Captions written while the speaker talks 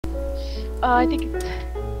I think it's...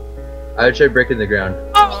 I would try breaking the ground.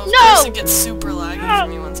 Oh, Well, no! it gets super laggy for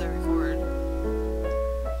me once I record.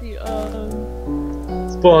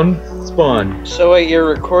 Let's see, Spawn. So wait, you're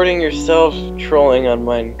recording yourself trolling on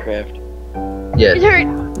Minecraft? Yes. It hurt!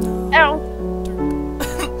 Ow!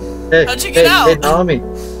 Hey, How'd you get out? Hey, Nami.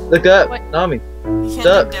 Look up. What? Nami. You can't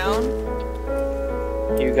Stop. look down?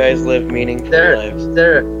 You guys live meaningful lives.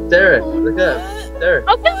 Sarah, look up. Sarah.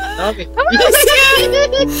 Okay! Nami. Come on!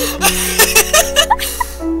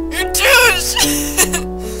 You douche! You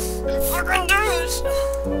fucking douche!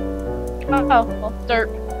 Oh, well, dirt.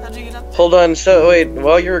 How'd you get up there? Hold on, so wait,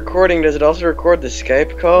 while you're recording, does it also record the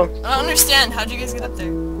Skype call? I don't understand. How'd you guys get up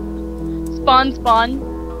there? Spawn.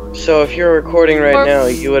 So if you're recording right now,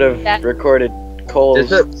 you would have recorded Cole's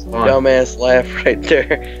dumbass laugh right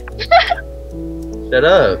there. Shut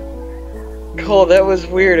up. Cole, that was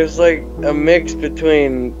weird. It was like a mix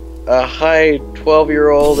between a high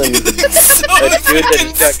 12-year-old and a dude that just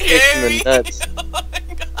got kicked in the nuts. Oh my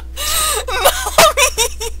god. Nami!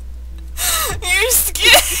 You're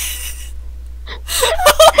scared!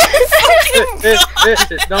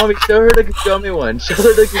 Nami, show her the Kagome one. Show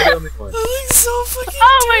her the Kagome one. That looks so fucking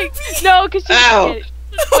Oh, wait! creepy. No, because she's Ow. scared.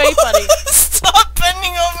 It's way funny. Stop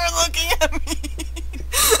bending over looking at me!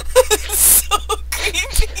 It's so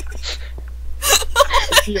creepy!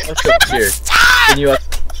 Can you also here? Stop! Can you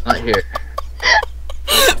also not here?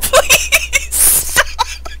 Please stop!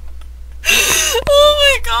 Oh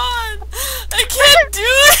my god! I can't do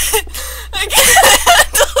it! I can't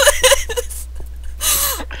handle this!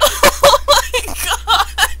 Oh my god!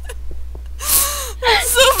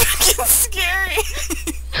 It's so freaking scary!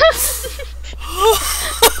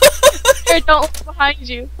 Here, don't look behind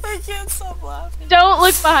you. I can't stop laughing. Don't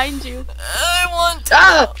look behind you. I want to.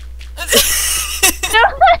 Ah!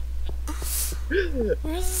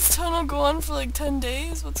 Where's this tunnel go on for like 10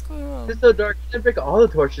 days? What's going on? It's so dark. I didn't break all the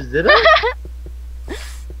torches, did I?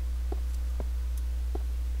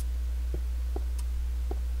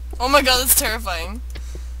 Oh my god, that's terrifying.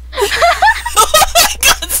 Oh my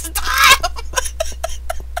god, stop!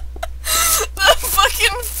 That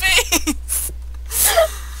fucking face!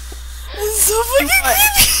 It's so fucking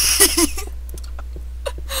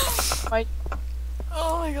creepy!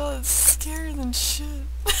 Oh my god, it's scarier than shit.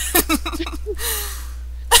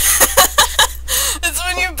 It's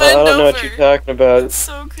when you bend over. I don't know what you're talking about. It's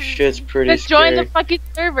so creepy. Shit's pretty Just join the scary. fucking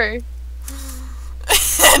server.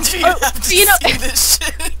 Andrew, you have to you know- see this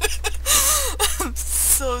shit. I'm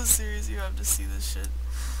so serious, you have to see this shit.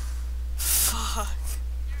 Fuck.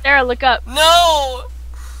 Sarah, look up. No!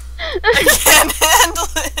 I can't handle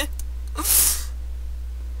it!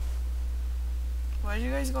 Why did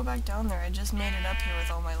you guys go back down there? I just made it up here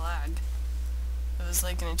with all my lag. It was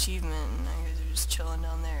like an achievement, and now you guys are just chilling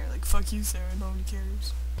down there. Like, fuck you, Sarah, nobody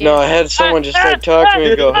cares. No, I had someone just start talking to me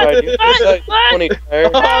and go, hi, dude. It's like 20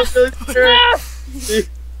 tired. Oh, I'm so scared.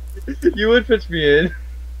 You would push me in.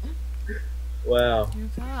 Wow. You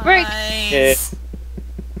Break. guys.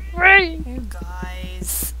 Right. You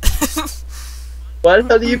guys. Why the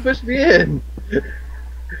hell do you push me in?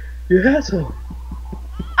 You asshole.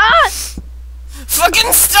 Ah!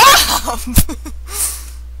 Fucking stop!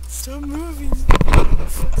 Stop moving.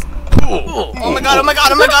 Oh my god, oh my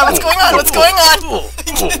god, oh my god, what's going on? What's going on? I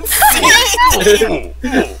can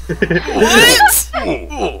see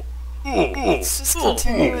it! What? It's just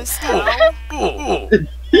continuous now. I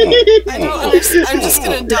don't understand. I'm just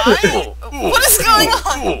gonna die? What is going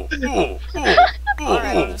on?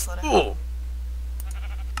 Alright, I'll just let it happen.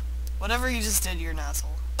 Whatever you just did, you're an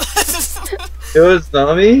asshole. It was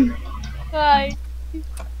Nami? Hi.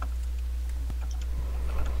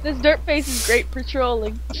 This dirt face is great for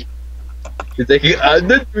trolling. It's like, I'm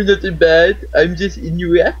not doing nothing bad. I'm just in your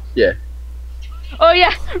reaction. Oh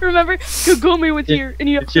yeah, remember? Kagome was here, and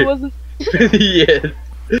he also wasn't. Yes.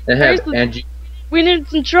 Then have Seriously. Andrew. We need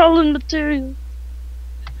some trolling material.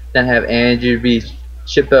 Then have Andrew be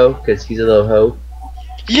Shippo, because he's a little hoe.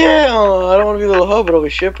 Yeah, I don't want to be a little hoe, but I'll be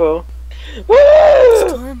shippo.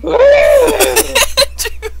 Woo! Woo!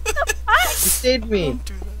 You saved me. Don't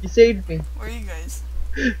do that. You saved me. Where are you guys?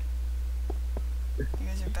 You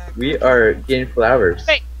guys are back. We are getting flowers.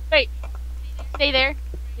 Wait. Stay there.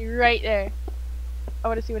 You're right there. I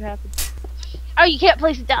want to see what happens. Oh, you can't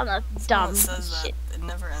place it down. That's dumb. Someone says that. Shit. It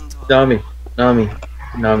never ends well.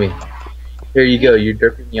 Nami. Here you go. You're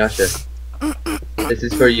derping Yasha. This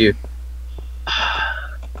is for you.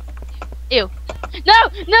 Ew. No,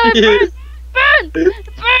 it burns!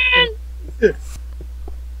 Burn!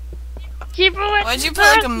 Keep away! Why'd you put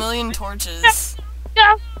like a million torches?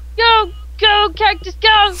 Go, cactus,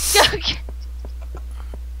 go!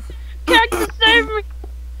 Cactus, save me!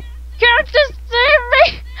 Cactus!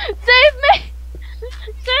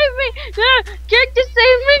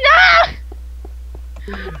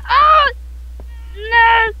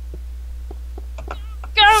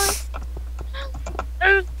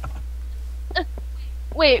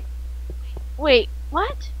 Wait. Wait.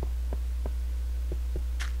 What?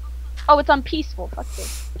 Oh, it's on peaceful. Fuck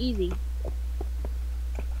this. Easy.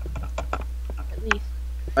 At least.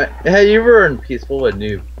 Hey, you were in peaceful with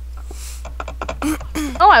noob.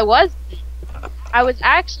 Oh, I was. I was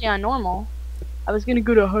actually on normal. I was gonna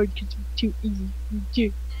go to hard because it's too easy.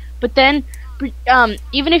 Too. But then,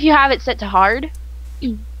 even if you have it set to hard,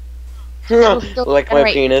 it'll still Like my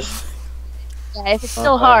generate. penis. Yeah, if it's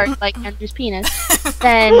still hard, like Andrew's penis,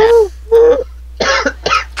 then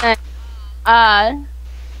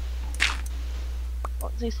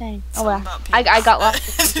what was he saying? Oh Something well, about I got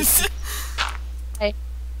lost. penis. I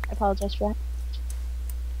apologize for that.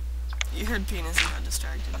 You heard penis and got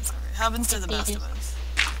distracted. It's alright. Happens to the best of us.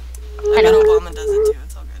 I I bet know. Obama does it too.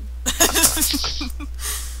 It's all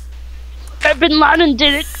good. Bin Laden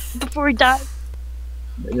did it before he died.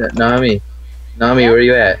 Nami, Yeah? where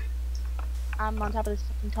you at? I'm on top of this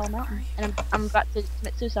fucking tall mountain, and I'm about to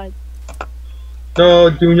commit suicide. No,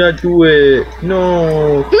 do not do it.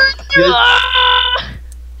 No. Yes.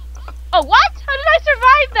 Oh, what? How did I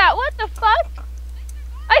survive that? What the fuck?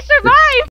 I survived!